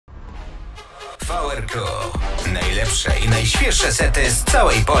vRq. Najlepsze i najświeższe sety z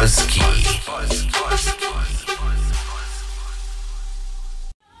całej Polski.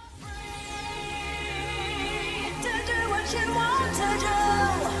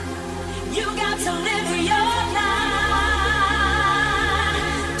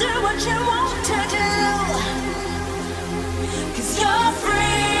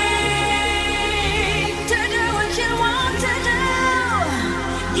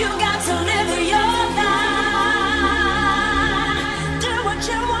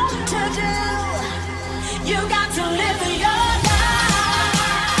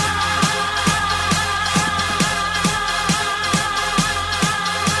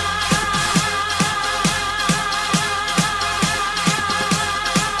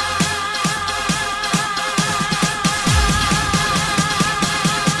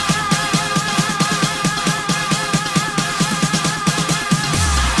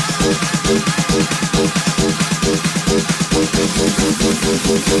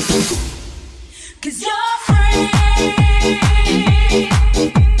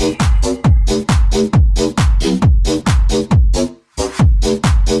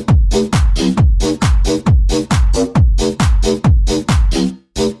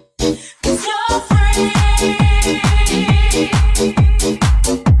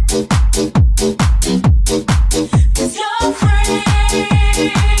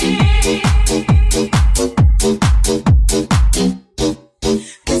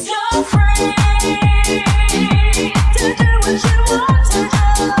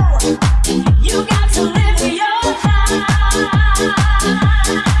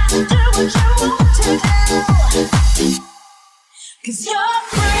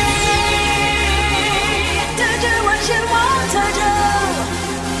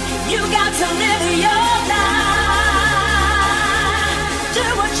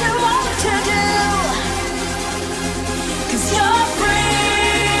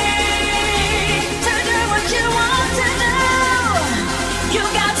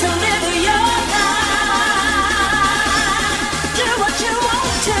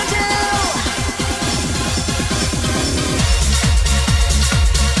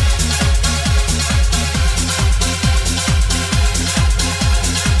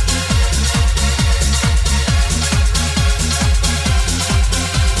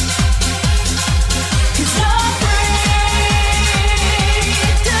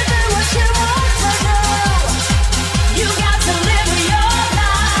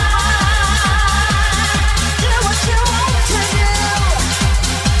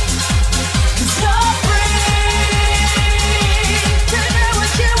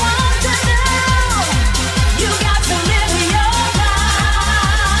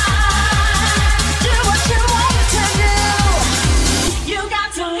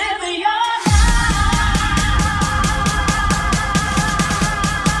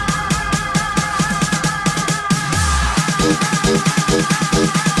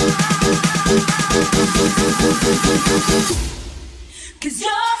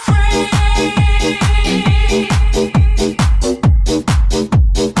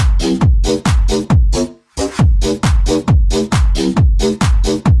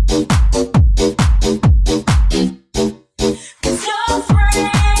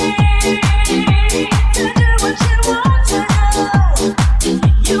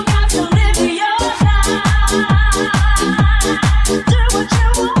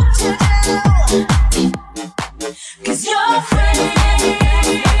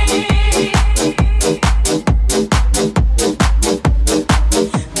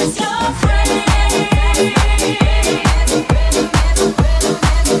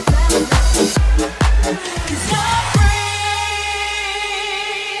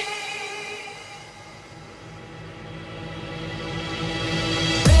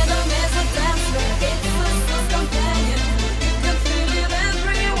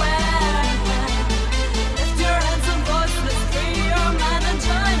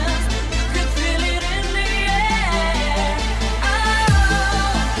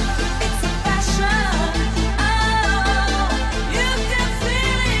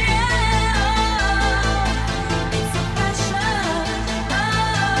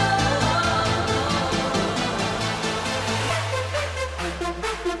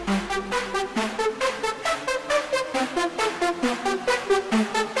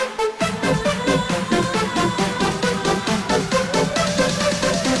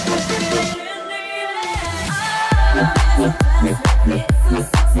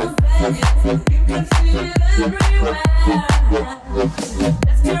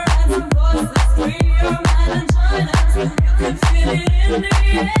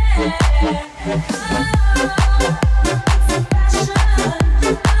 Let's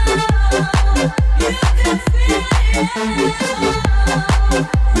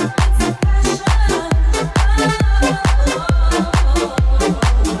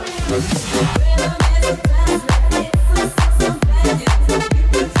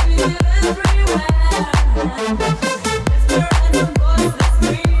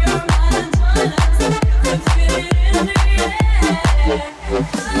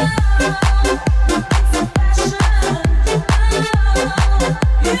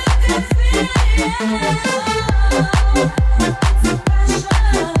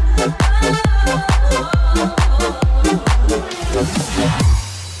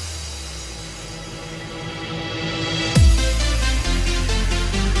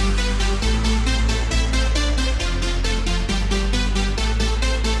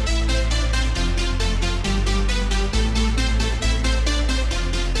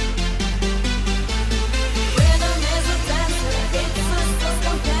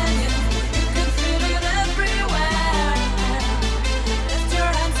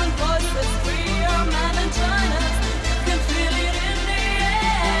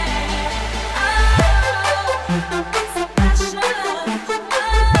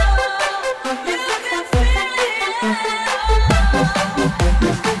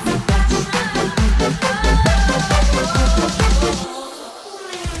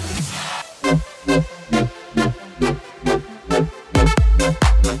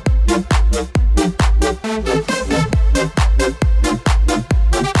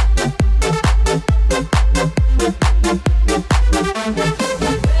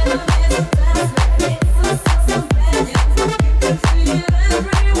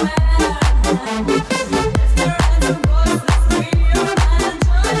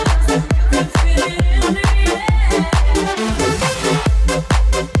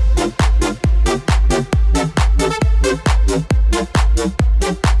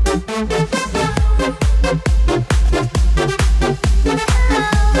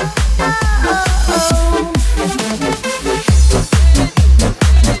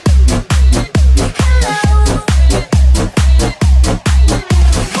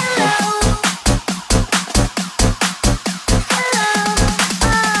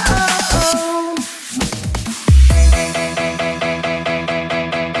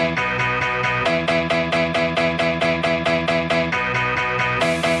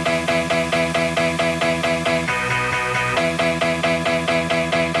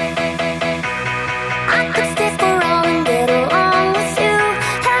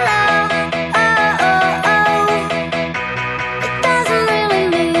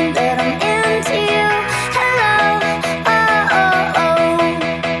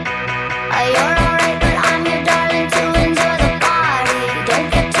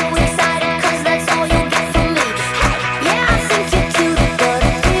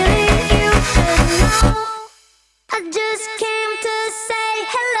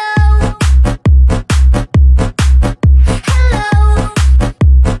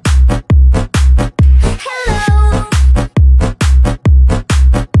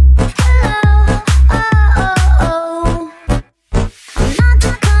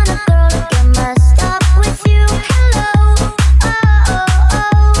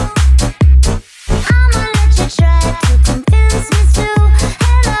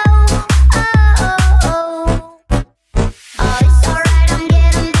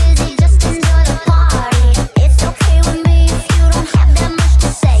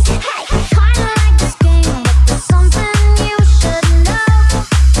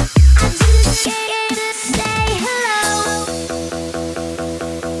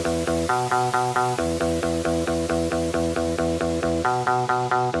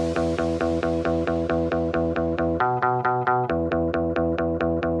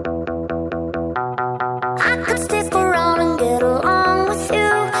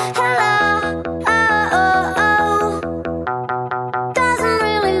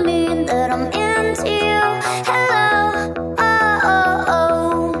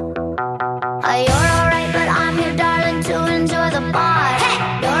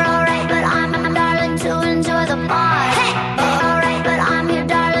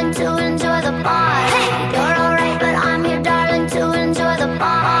the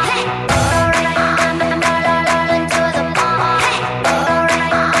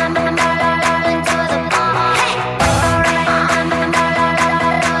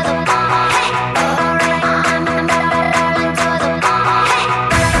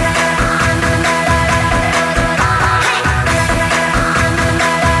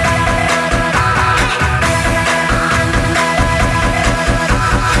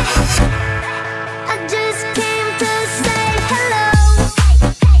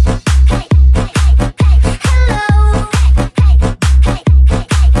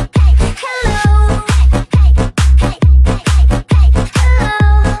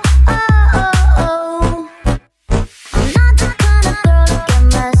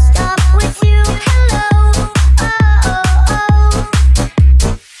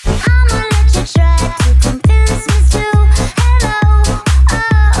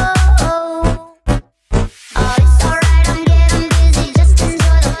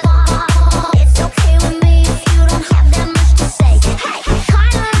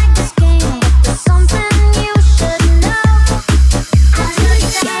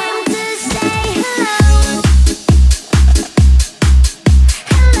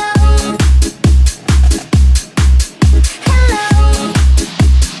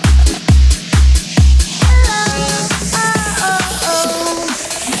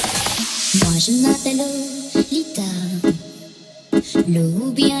je m'appelle Lolita, Lou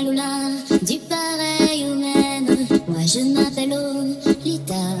ou bien Lola, du pareil au même. Moi je m'appelle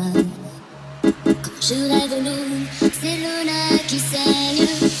Lolita. Quand je rêve l'eau, c'est Lola qui saigne.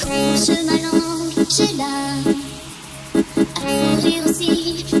 Quand je m'allonge, j'ai là à mourir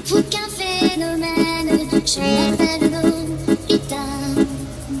aussi, faut qu'un phénomène. Je m'appelle Lolita,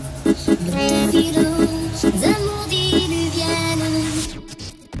 l'autophilo, d'amour diluvienne.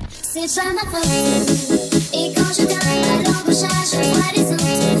 C'est pas ma faute. Et quand je donne ma langue au chat, je vois les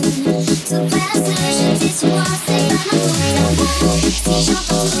autres tout prêts à se jeter sur moi. C'est pas ma faute. Si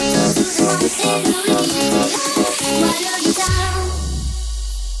j'entends tout autour de moi, c'est Lolita. Moi Lolita.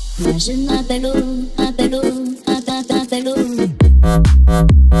 Moi je m'appelle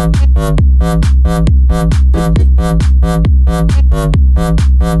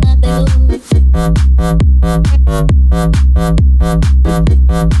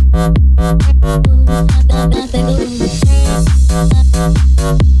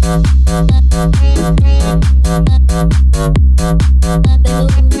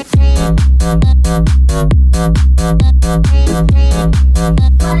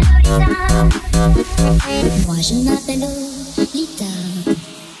Lolita,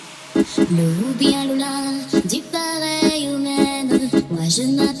 Lou ou bien Lola, du pareil au même. Moi je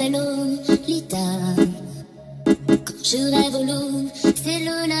m'appelle Lolita. Quand je rêve au loup, c'est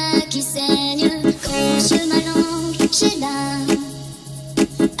Lola qui saigne. Quand je m'allonge, j'ai là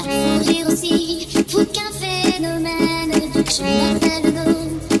à mourir aussi, faut qu'un phénomène. Je m'appelle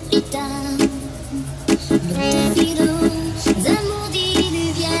Lolita, l'autophilo, d'amour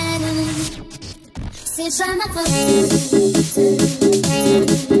diluvienne. C'est pas ma faute.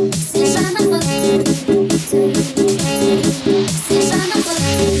 C'est pas ma faute. C'est pas ma faute.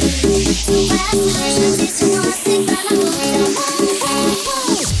 Tout va se jeter sur moi, c'est pas ma faute.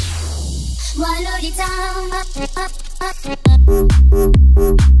 Moi Lolita.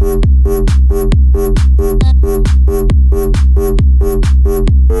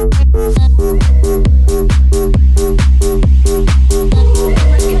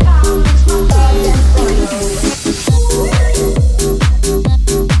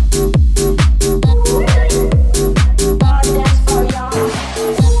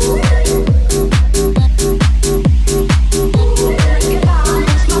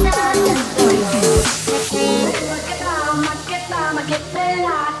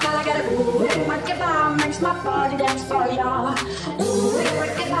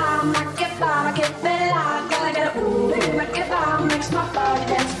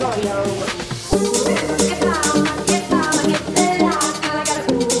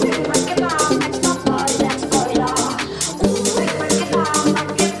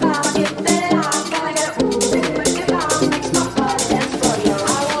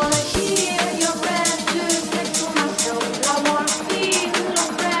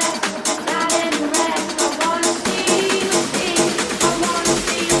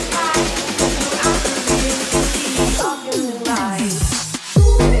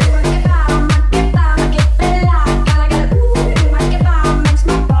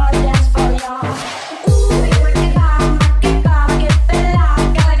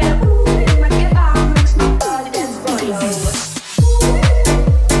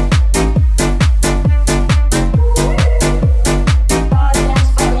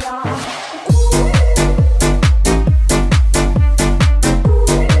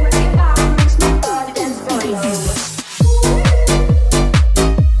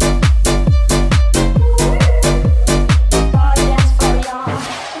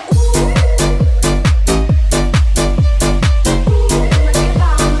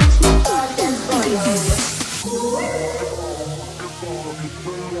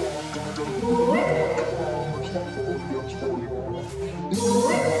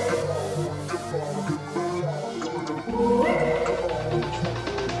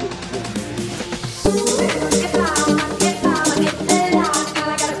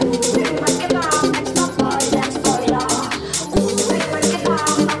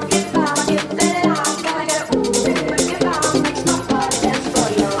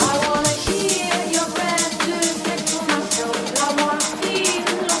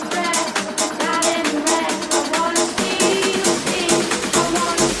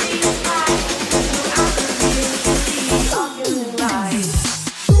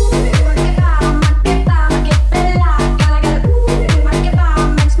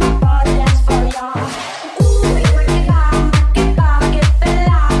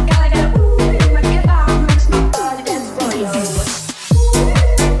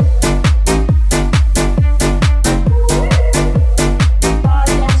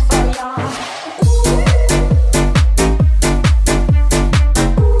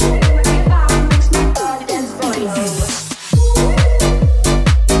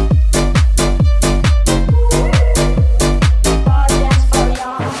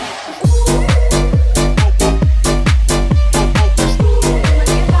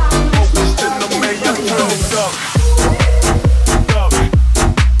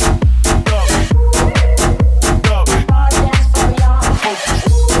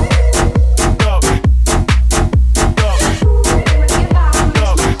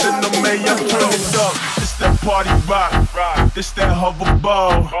 hover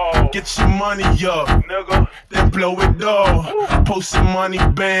ball. Get your money up, nigga, then blow it all. Post some money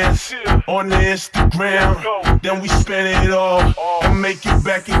bands on the Instagram, then we spend it all and make it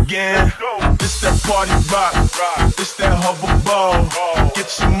back again. This that party rock, this that hover ball. Get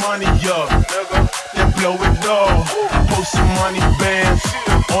your money up, nigga, then blow it all. Post some money bands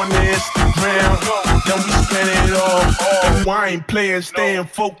on the Instagram, then we spend it all. And I ain't playing, staying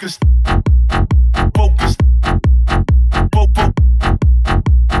focused. Focused. Focused.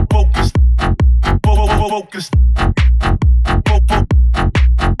 Focused.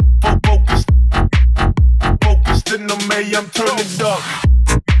 Focused. Focused in the May, I'm turning up.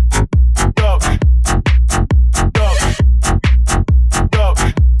 Up. Up. Up.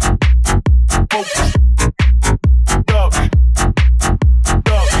 Focused. Up. Up.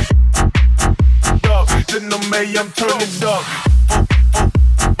 Up. In the May, I'm turning up.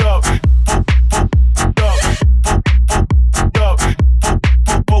 Up.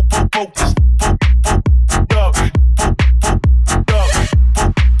 Focused.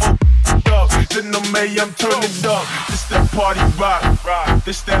 In the May, I'm turning up. This that party rock,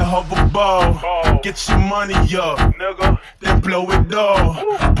 this that hover ball. Get your money up, nigga, then blow it all.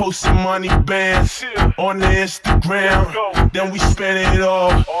 Post some money bands on the Instagram, then we spend it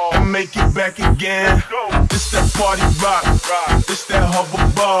all and make it back again. This that party rock, this that hover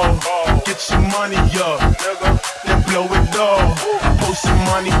ball. Get your money up, nigga, then blow it all. Post some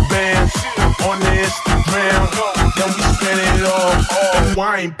money bands on the Instagram, then we spend it all. And I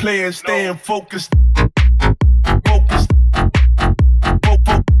ain't playing, staying focused. Focused.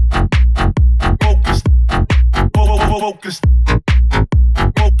 Focused. Focused.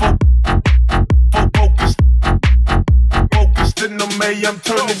 Focused. Focused in the May, I'm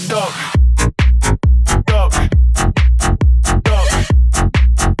turning up. Up. Up.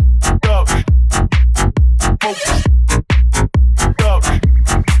 Up. Focused. Up.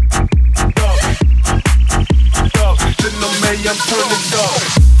 Up. Up. In the May, I'm turning up.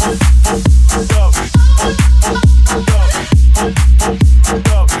 Up.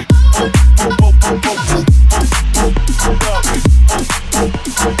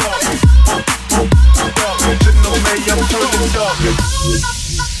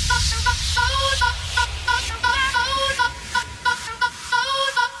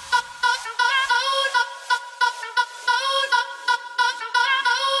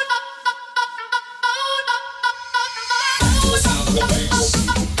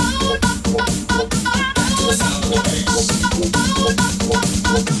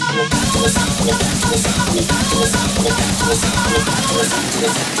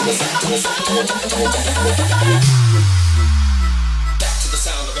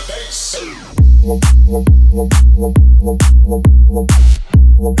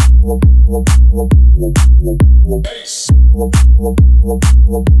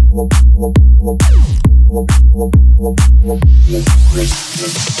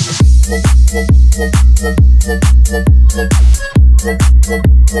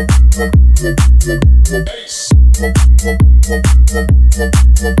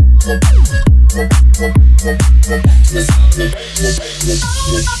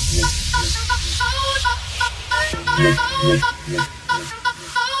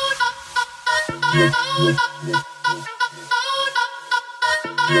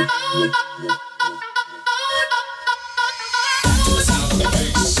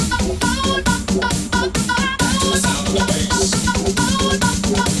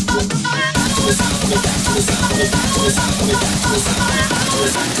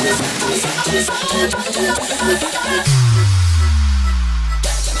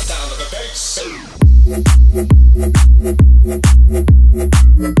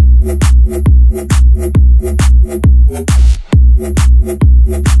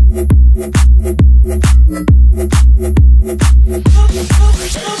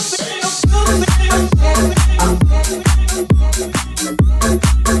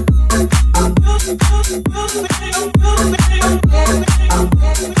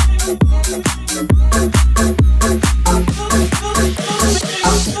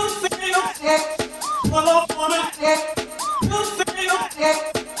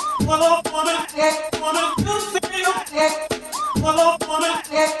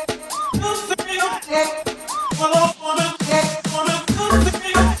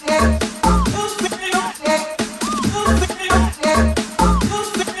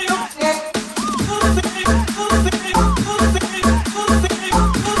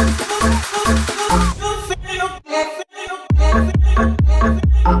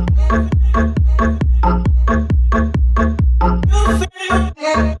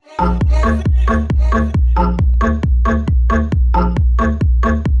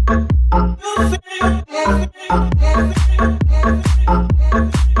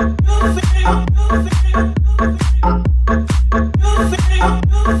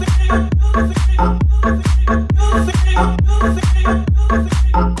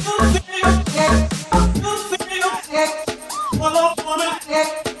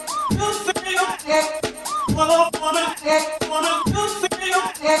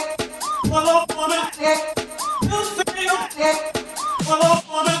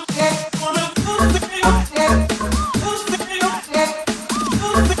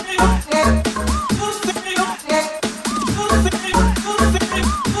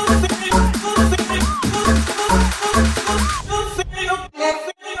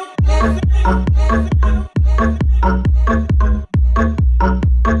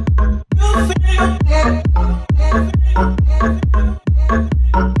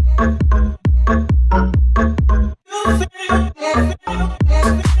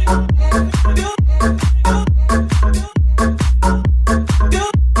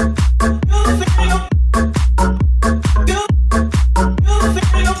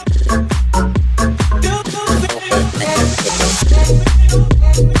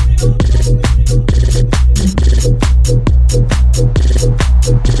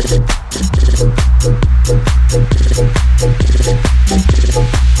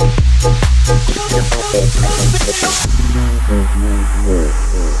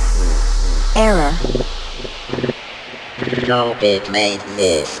 Error. No bit made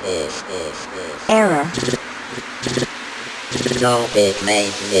this. Error. No bit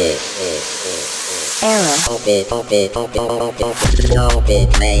made this. Error. No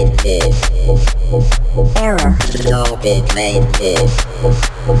bit made this. Error. No bit made this.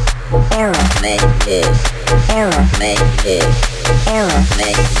 Error. Made this. Error. Made this. Error.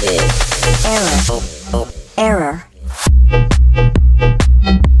 Made this. Error. Error.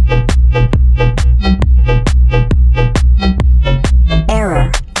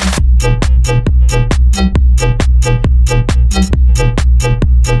 Error. Error.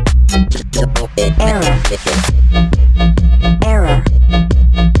 Error. Error. Error.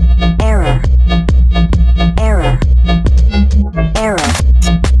 Error. Error.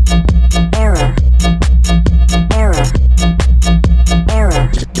 Error. Error.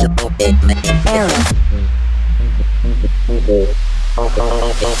 Error.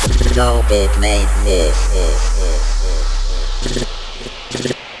 No bit made this.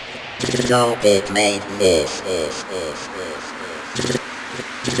 No bit made this.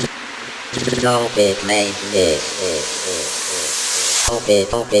 No bit made this.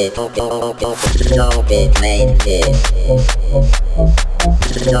 No bit made this.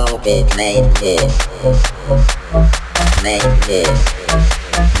 No bit made this. Made this.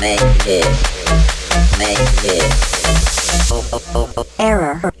 Made this. Made this.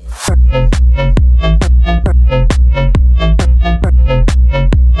 Error.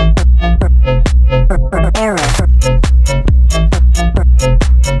 Error.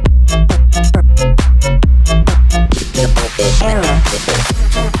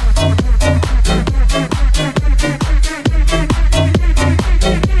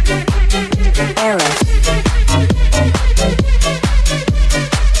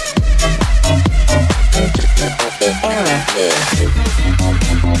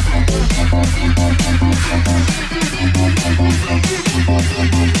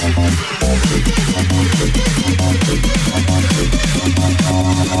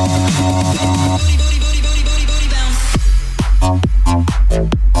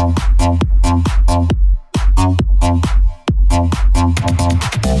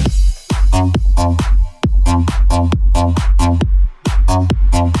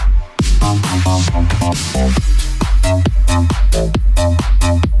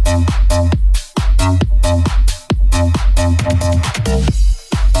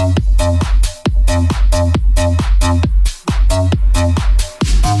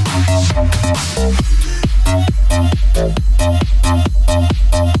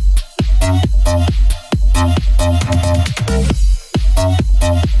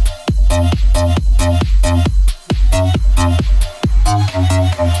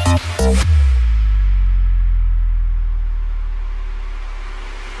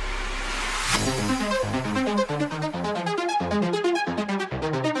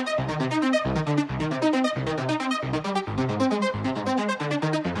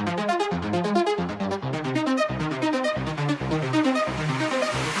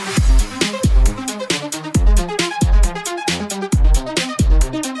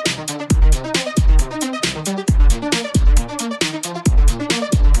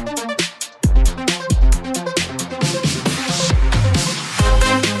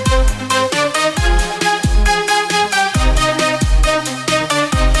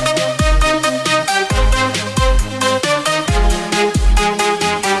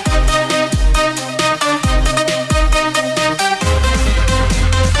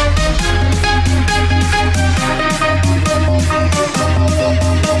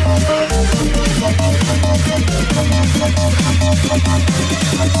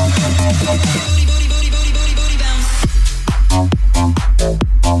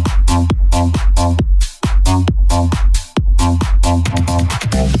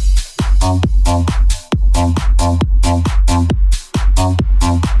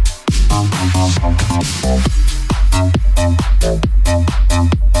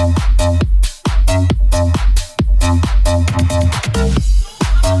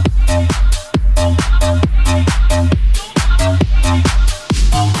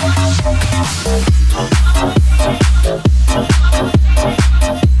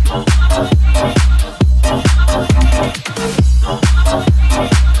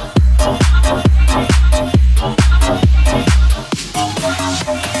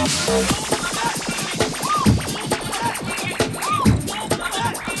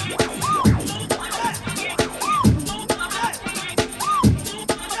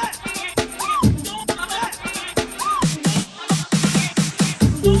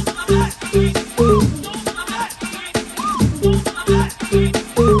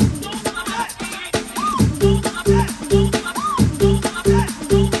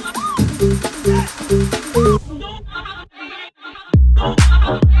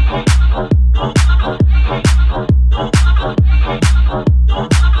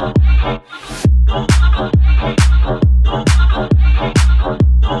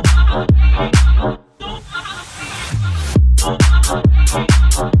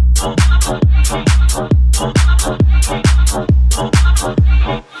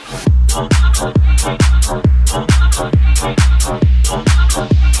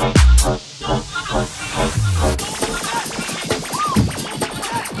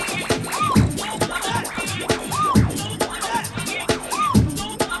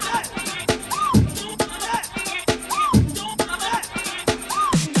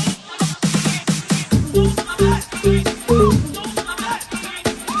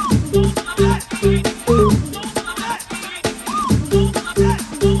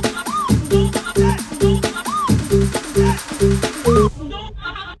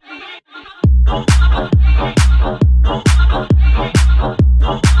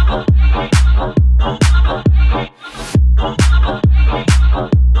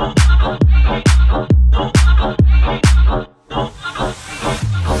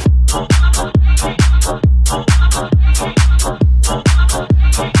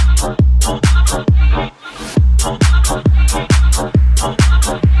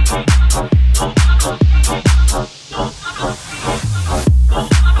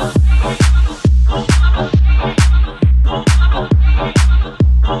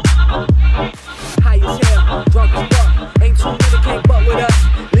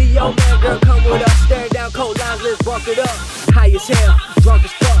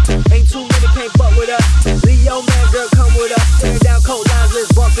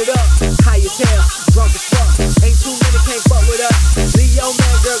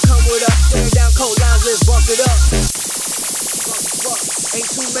 Ain't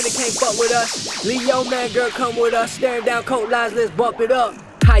too many can't fuck with us. Leo man, girl, come with us. Staring down coat lines, let's bump it up.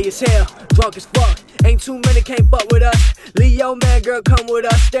 High as hell, drunk as fuck. Ain't too many can't fuck with us. Leo man, girl, come with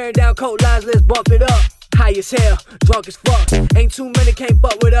us. Staring down coat lines, let's bump it up. High as hell, drunk as fuck. Ain't too many can't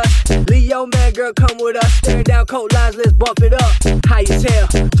fuck with us. Leo man, girl, come with us. Staring down coat lines, let's bump it up. High as hell,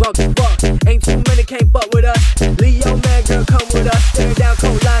 drunk as fuck. Ain't too many can't fuck with us. Leo man, girl, come with us. Staring down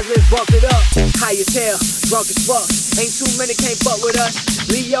coat lines, let's bump it up. High as hell, drunk as fuck. Ain't too many can't fuck with us.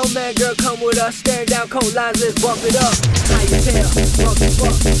 Leo man, girl, come with us. Staring down coat lines, let's bump it up. High as hell, drunk as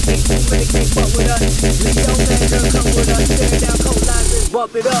fuck. Ain't too many can't fuck with us. Leo man, girl, come with us. Staring down coat lines, let's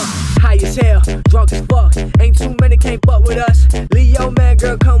bump it up. High as hell, drunk as fuck. Ain't too many can't fuck with us. Leo man,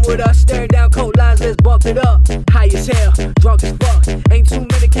 girl, come with us. Staring down coat lines, let's bump it up. High as hell, drunk as fuck. Ain't too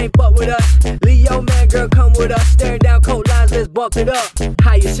many can't fuck with us. Leo man, girl, come with us. Staring down coat lines, let's bump it up.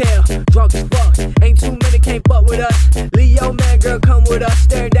 High as hell, drunk as fuck. Ain't too many can't fuck with us. Leo man, girl, come with us.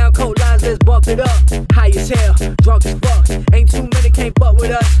 Staring down coat lines, let's bump it up. High as hell, drunk as fuck. Ain't too many can't fuck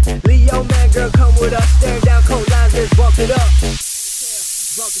with us. Leo man, girl, come with us. Staring down coat lines, let's bump it up.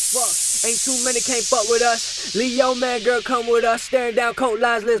 Drunk as fuck. Ain't too many can't fuck with us. Leo man, girl, come with us. Staring down coat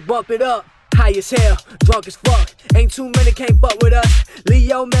lines, let's bump it up. High as hell, drunk as fuck. Ain't too many can't fuck with us.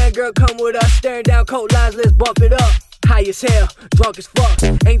 Leo man, girl, come with us. Staring down coat lines, let's bump it up. High as hell, drunk as fuck.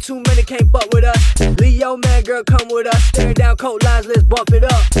 Ain't too many can't fuck with us. Leo man, girl, come with us. Staring down coat lines, let's bump it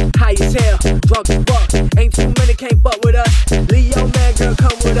up. High as hell, drunk as fuck. Ain't too many can't fuck with us. Leo man, girl,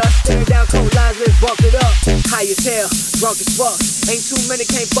 come with us. Staring down coat lines, let's bump it up. High as hell, drunk as fuck. Ain't too many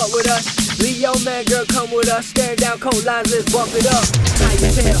can't fuck with us. Leo man, girl, come with us. Staring down coat lines, let's bump it up. High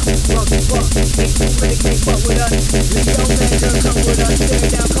as hell, drunk as fuck. Ain't too many can't fuck with us. Leo man, girl, come with us.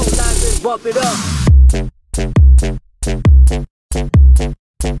 Staring down coat lines, let's bump it up.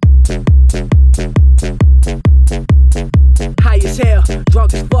 High as hell,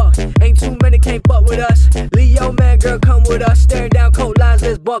 drunk as fuck. Ain't too many can't fuck with us. Leo man, girl, come with us. Staring down coat lines,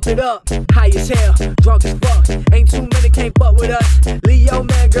 let's bump it up. High as hell, drunk as fuck. Ain't too many can't fuck with us. Leo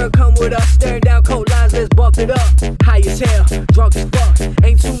man, girl, come with us. Staring down coat lines, let's bump it up. High as hell, drunk as fuck.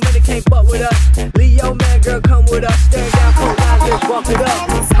 Ain't too many can't fuck with us. Leo man, girl, come with us. Staring down coat lines, let's bump it up.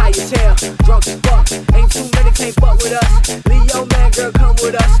 High as hell, drunk as fuck. Ain't too many can't fuck with us. Leo man, girl, come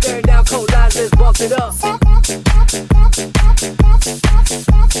with us. Staring down coat lines, let's bump it up.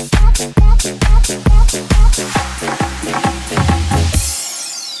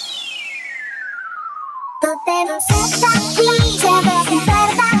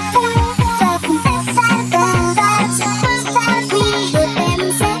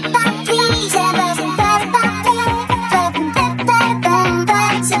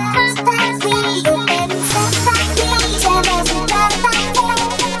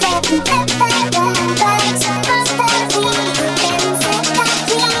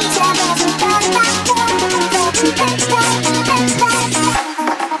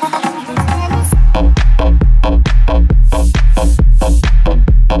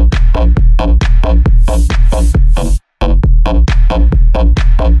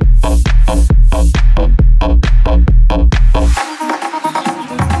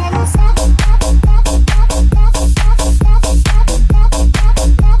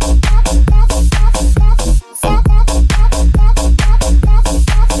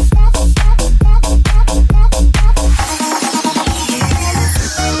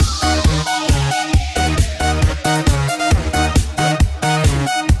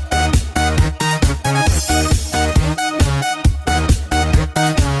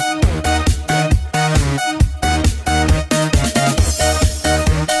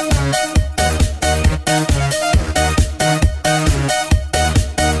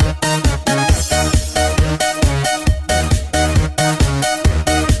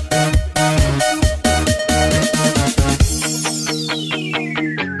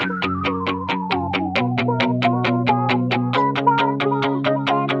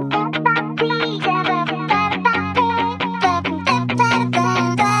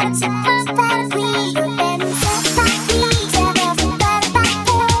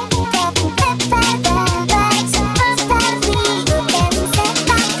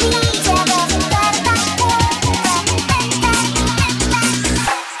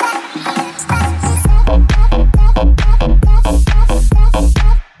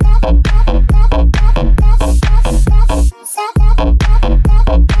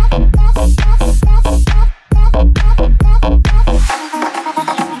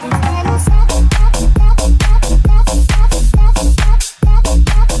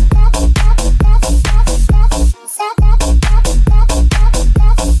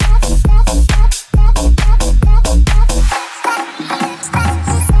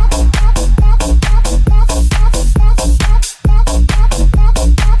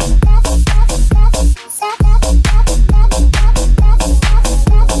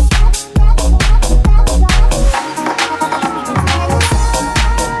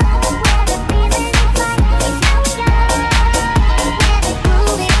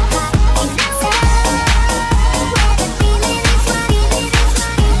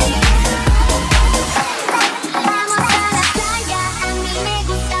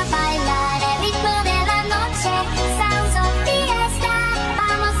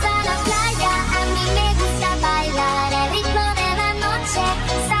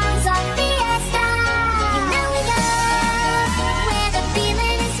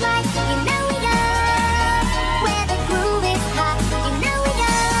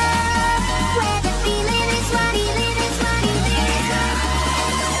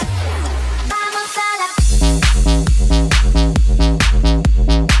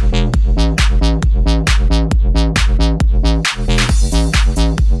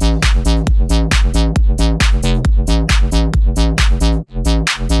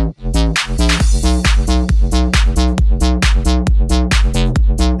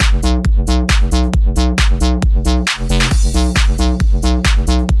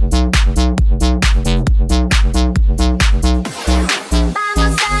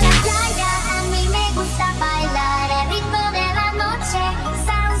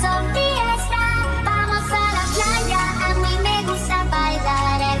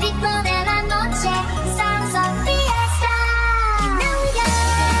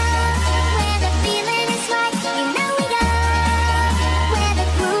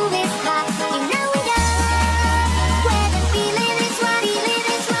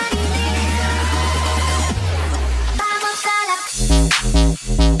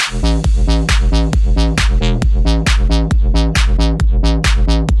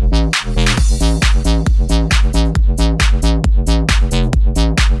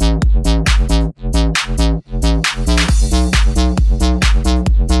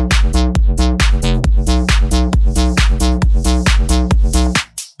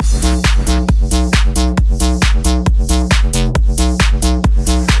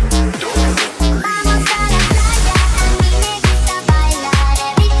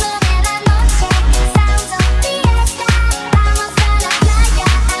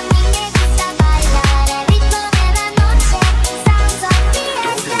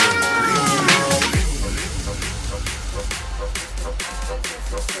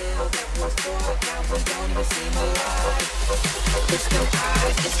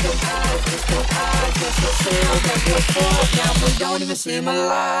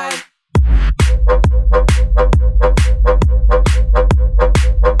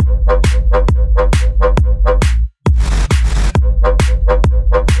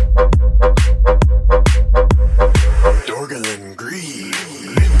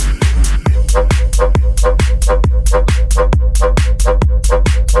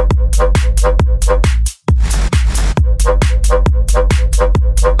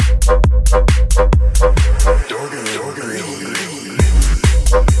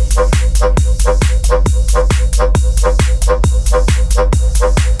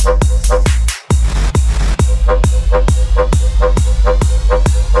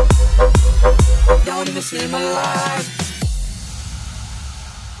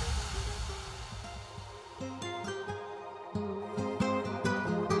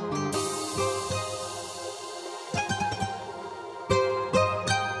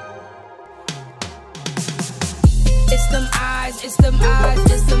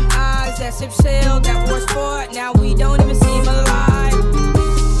 Now we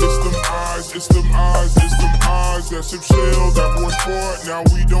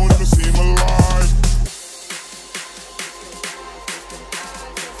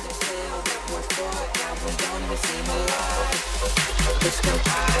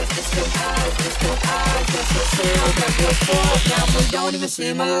don't even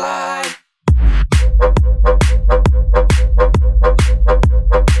seem alive.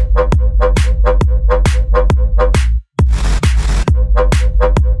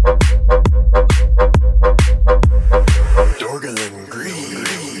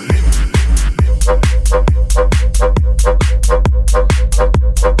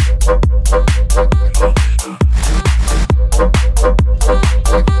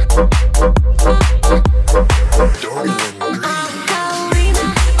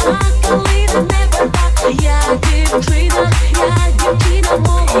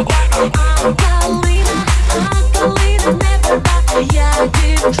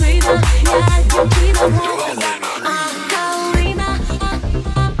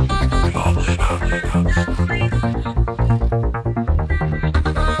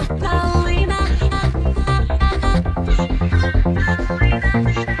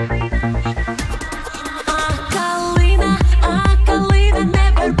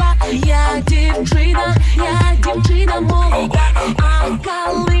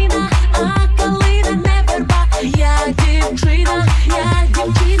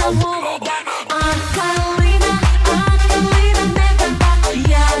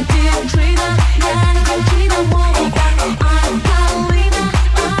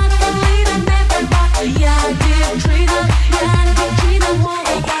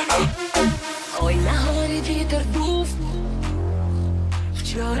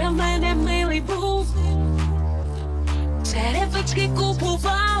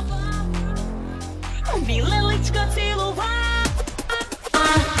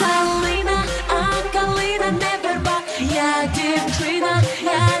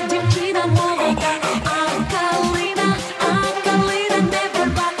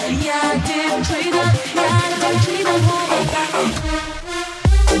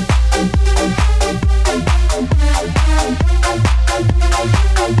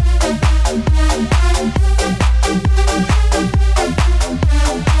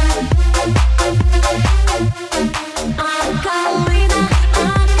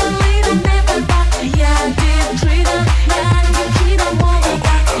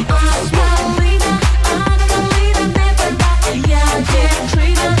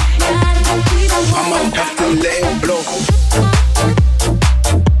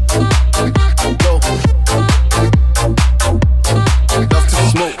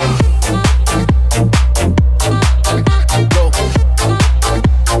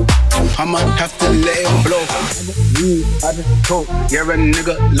 Yeah, a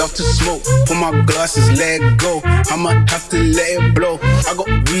nigga love to smoke. Put my glasses, let go. I'ma have to let it blow. I got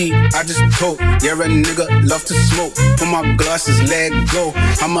weed, I just told. Yeah, a nigga love to smoke. Put my glasses, let go.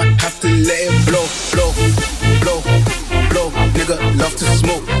 I'ma have to let it blow, blow, blow, blow. Nigga love to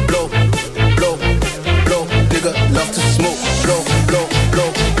smoke. Blow, blow, blow. Nigga love to smoke. Blow, blow, blow,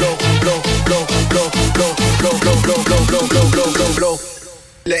 blow, blow, blow, blow, blow, blow, blow, blow, blow, blow, blow, blow, blow, blow.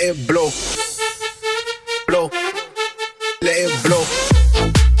 Let it blow. Blow. Let it blow.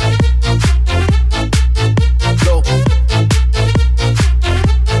 Blow.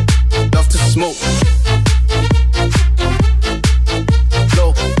 Love to smoke.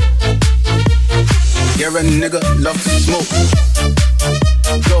 Blow. Yeah, a nigga love to smoke.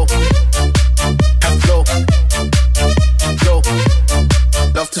 Blow. Have blow. Blow.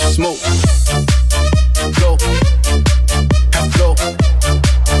 Love to smoke. Blow, have blow,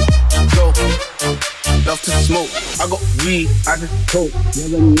 blow. Love to smoke. I got weed, I just told.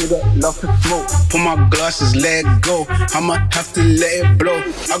 Yeah, a nigga love to smoke. Put my glasses, let go. I'ma have to let it blow.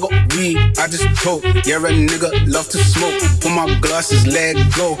 I got weed, I just told. Yeah, a nigga love to smoke. Put my glasses, let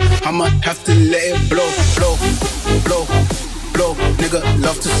go. I'ma have to let it blow, blow, blow, blow. Nigga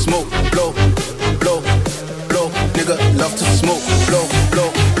love to smoke. Blow, blow, blow. Nigga love to smoke. Blow,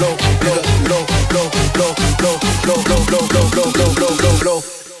 blow, blow. Nigga blow, blow, blow, blow, blow, blow, blow, blow, blow, blow, blow, blow, blow.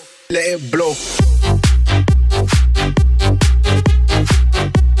 Let it blow.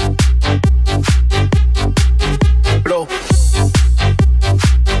 Blow.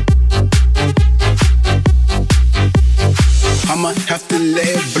 I'ma have to let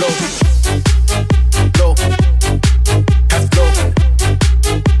it blow. Blow. Have blow.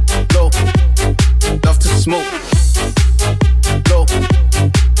 Blow. Love to smoke. Blow.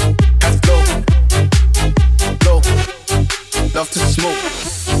 Have blow. Blow. Love to smoke.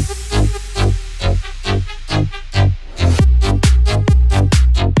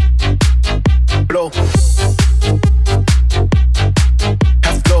 Blow.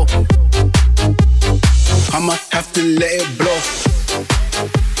 Have blow. I'ma have to let it blow.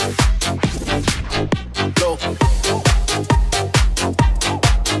 Blow.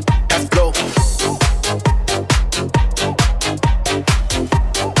 Have blow.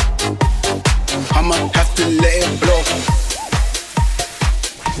 I'ma have to let it blow.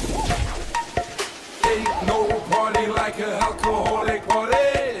 Ain't no party like an alcoholic party.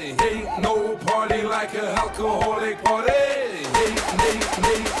 Ain't no party like an alcoholic party.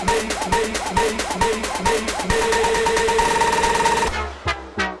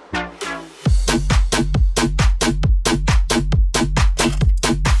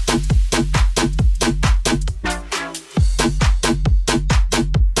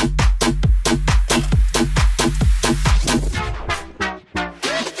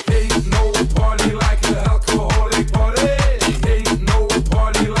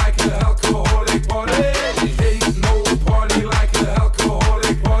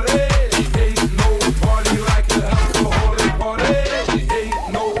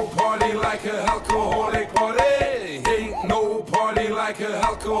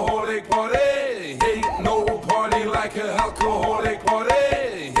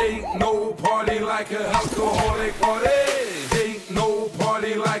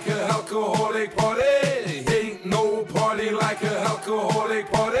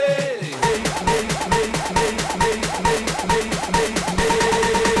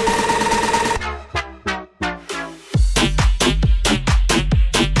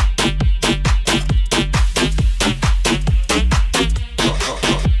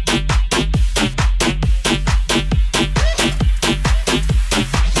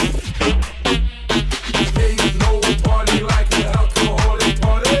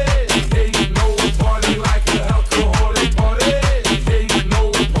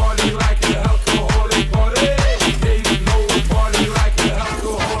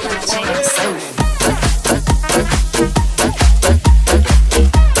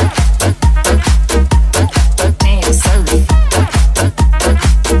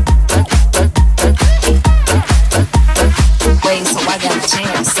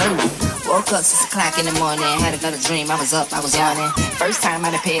 I was up, I was yawning. First time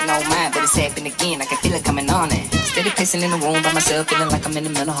I done paid no mind, but it's happened again. I can feel it coming on it. Steady pacing in the room by myself, feeling like I'm in the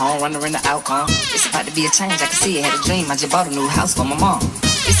mental home, wondering the outcome. It's about to be a change, I can see it. Had a dream, I just bought a new house for my mom.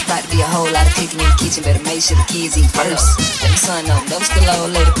 It's about to be a whole lot of cooking in the kitchen, better make sure the kids eat first. Let the sun know, never still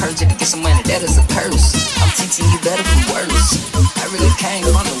old lady purge to get some money, that is a curse. I'm teaching you better from worse. I really came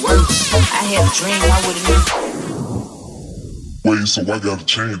from the worst. I had a dream, I would've knew. Wait, so I gotta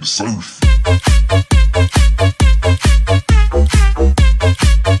change the surf.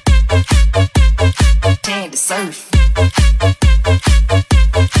 Change the surf.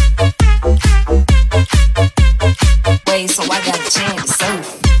 Wait, so I gotta change the surf.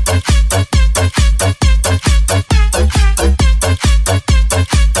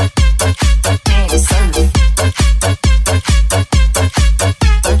 Change the surf.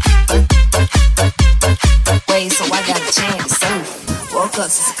 Wait, so I gotta change the surf. Woke up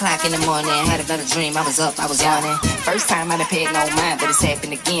 6 o'clock in the morning, had another dream, I was up, I was yawning. First time I done paid no mind, but it's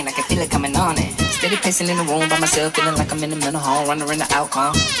happened again, I can feel it coming on it. Steady pacing in the room by myself, feeling like I'm in the mental home, wondering the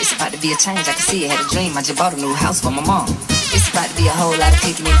outcome. It's about to be a change, I can see it, had a dream, I just bought a new house for my mom. It's about to be a whole lot of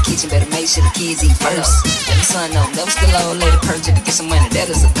cooking in the kitchen, better make sure the kids eat first. Let the sun know, never still old lady purge to get some money, that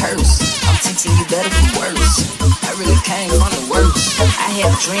is a curse. I'm teaching you better from worse. I really came from the worst. I had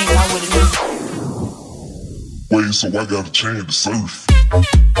a dream, I would've knew. Wait, so I gotta change the surf.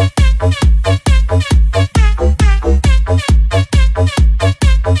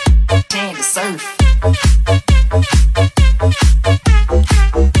 Error.